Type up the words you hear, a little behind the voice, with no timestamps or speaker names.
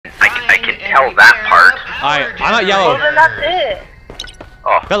Oh, that part? I'm not yellow. Well, then that's it.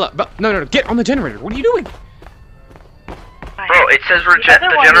 Oh. Bella, no, get on the generator. What are you doing? Bro, it says the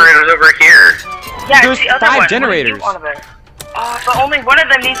generator's over here. Yeah, There's it's the other 5 one. generators. Oh, but only one of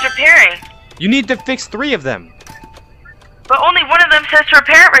them needs repairing. You need to fix 3 of them. But only one of them says to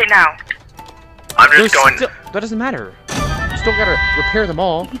repair it right now. I'm just going. That doesn't matter. You still gotta repair them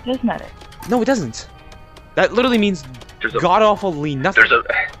all. It does matter. No, it doesn't. That literally means god awfully nothing.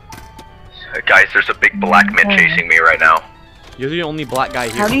 Guys, there's a big black mint chasing me right now. You're the only black guy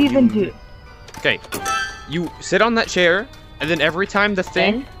here. How do you even do it? Okay, you sit on that chair, and then every time the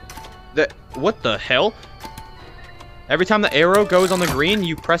thing, what the hell? Every time the arrow goes on the green,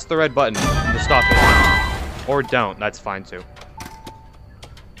 you press the red button to stop it. Or don't. That's fine too.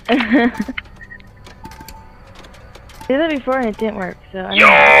 I did that before and it didn't work. So I Yo.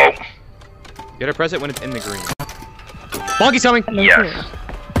 You gotta press it when it's in the green. Bonky's coming. Yes.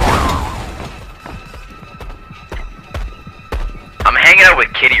 I'm hanging out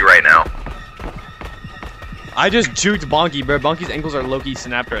with Kitty right now. I just juked Bonky, bro. Bonky's ankles are low-key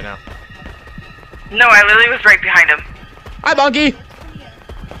snapped right now. No, I literally was right behind him. Hi, Bonky.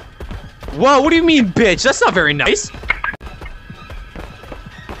 Whoa, what do you mean, bitch? That's not very nice.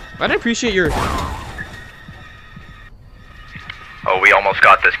 I'd appreciate your... Oh, we almost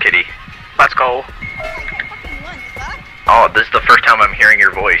got this, Kitty. Let's go. Oh, this is the first time I'm hearing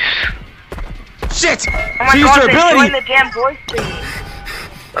your voice. Shit! Oh my She used her ability! the damn voice thingy.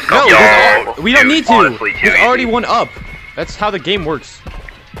 Let's go. No, we don't need to. Honestly, There's already one up. That's how the game works.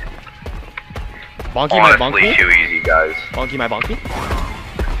 Bonky, my honestly, Bonky. too easy, guys. Bonky, my Bonky.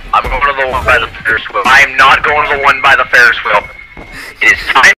 I'm going to the one by the Ferris wheel. I am not going to the one by the Ferris wheel. It is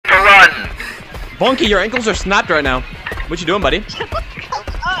time to run. Bonky, your ankles are snapped right now. What you doing, buddy?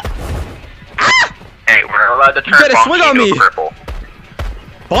 Hey, we're not allowed to turn better Bonky swing on into me. purple.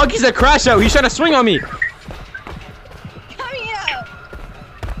 Bonky's a crash out. He's trying to swing on me.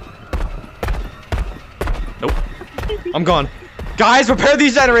 Nope. I'm gone. Guys, repair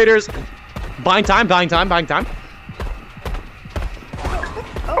these generators. Buying time, buying time, buying time.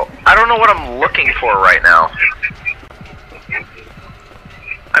 Oh, I don't know what I'm looking for right now.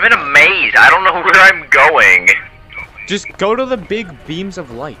 I'm in a maze. I don't know where I'm going. Just go to the big beams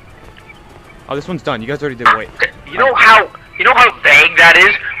of light. Oh, this one's done. You guys already did wait. You know how vague that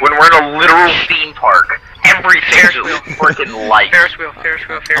is when we're in a literal theme park. Everything's freaking light. Ferris wheel.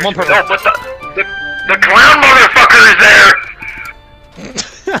 I'm on purple. No, but the clown motherfucker is there.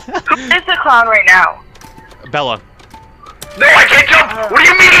 Who is the clown right now? Bella. No, I can't jump. What do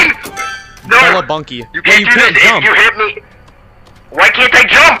you mean? No. Bella Bonky. You can't do this jump. if you hit me. Why can't I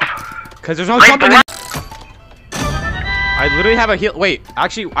jump? Because there's no jumping. I literally have a heal. Wait,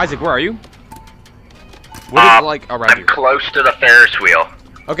 actually, Isaac, where are you? What is like around you? I'm close to the Ferris wheel.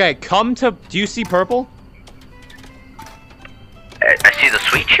 Okay, come to. Do you see purple? I see the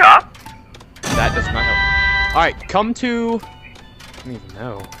sweet shop. That does not help. All right, come to. I don't even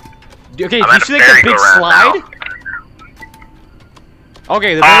know. Okay, do I'm you at see a like the big merry-go-round slide? now.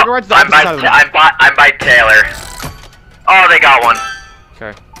 Okay, the merry-go-round's the opposite side of the room. I'm by Taylor. Oh, they got one.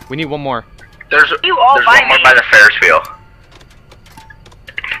 Okay, we need one more. There's one more by the Ferris wheel.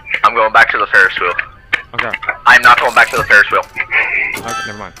 I'm going back to the Ferris wheel. Okay. I'm not going back to the Ferris wheel. Okay,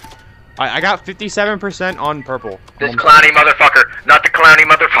 never mind. I got 57% on purple. This clowny motherfucker, not the clowny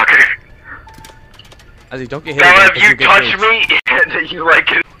motherfucker. Isaac, don't get hit. Now, if you touch me, you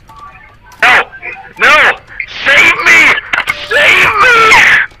like it. No! No! Save me! Save me!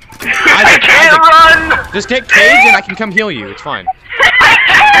 I can't run! Just get caged and I can come heal you. It's fine.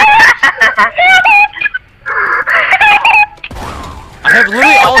 I have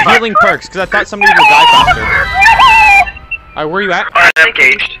literally all healing perks because I thought somebody would die faster. Alright, where are you at? I'm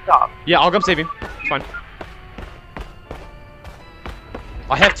caged. Yeah, I'll come save you. It's fine.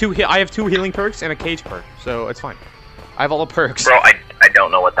 I have two healing perks and a cage perk, so it's fine. I have all the perks. Bro, I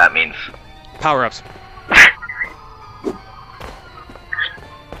don't know what that means. Power-ups.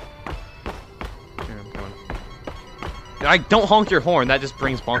 I don't honk your horn, that just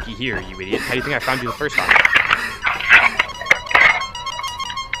brings Bonky here, you idiot. How do you think I found you the first time?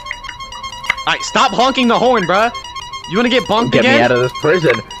 Alright, stop honking the horn, bruh! You wanna get bonked again? Get me out of this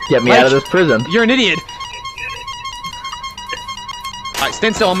prison! Get me out of this prison! You're an idiot! Alright,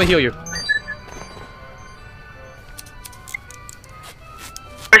 stand still, I'm gonna heal you.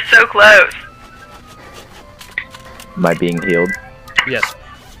 We're so close. Am I being healed? Yes.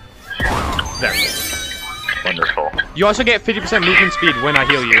 There. Wonderful. You also get 50% movement speed when I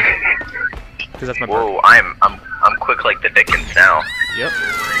heal you. Because that's my perk. Whoa, I'm quick like the Dickens now. Yep.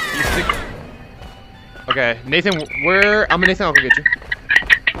 Okay, Nathan, where? I'm Nathan, I'll go get you.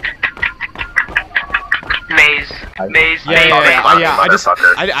 Maze. Maze. Yeah.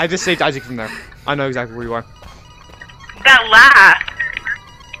 I just saved Isaac from there. I know exactly where you are. That laugh.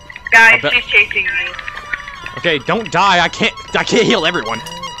 Guys, she's chasing me. Okay, don't die. I can't heal everyone.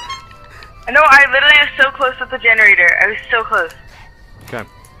 I know, I literally was so close with the generator. I was so close. Okay.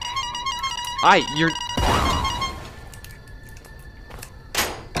 You're...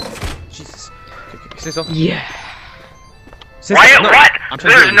 Jesus. Okay, stay still. Yeah. Ryan, what?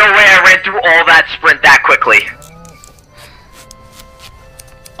 There's no way I ran through all that sprint that quickly.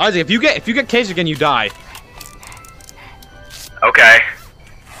 Isaac, if you get caged again, you die. Okay.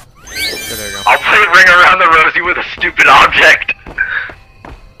 Okay, there you go. I'll play Ring Around the Rosie with a stupid object.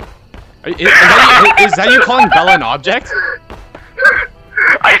 Is that you calling Bella an object?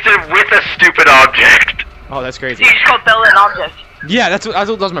 I said with a stupid object. Oh, that's crazy. You just called Bella an object. Yeah, that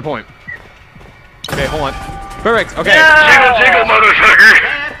was my point. Okay, hold on. Perfect. Okay. Jiggle, jiggle,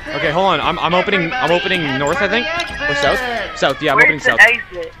 motherfucker. Okay, hold on. I'm opening north, I think, or south. South. Yeah, I'm opening south.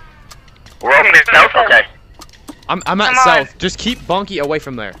 Exit? We're opening south. Okay. I'm at south. Just keep Bonky away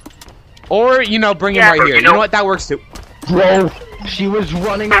from there, or bring him right here. You know what? That works too. Bro, she was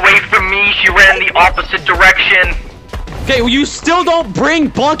running away from me. She ran the opposite direction. Okay, well you still don't bring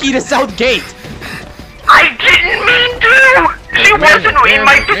Bonky to South Gate. I didn't mean to. She wasn't in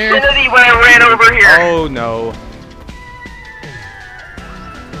my vicinity when I ran over here. Oh no.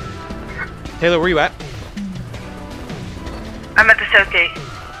 Taylor, where you at? I'm at the south gate.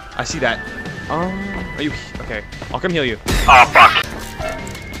 I see that. Are you okay? I'll come heal you. Oh fuck.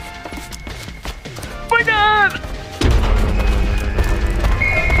 Oh my god.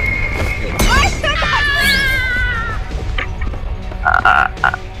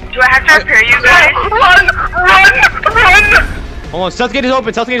 Do I have to repair you guys? Run! Hold on, South Gate is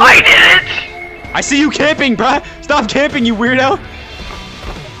open. South Gate is I open. did it! I see you camping, bruh. Stop camping, you weirdo.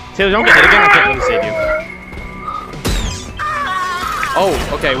 Taylor, don't get hit again. I can't really save you. Oh,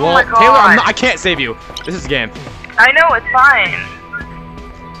 okay. Well, Taylor, I can't save you. This is a game. I know, it's fine.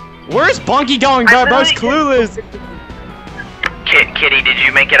 Where's Bonky going, bro? Bro's clueless. Kitty, did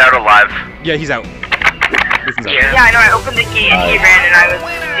you make it out alive? Yeah, he's out. Yeah, I know. I opened the gate and he ran, and I was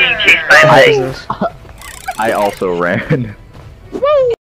being chased by a thing. I also ran.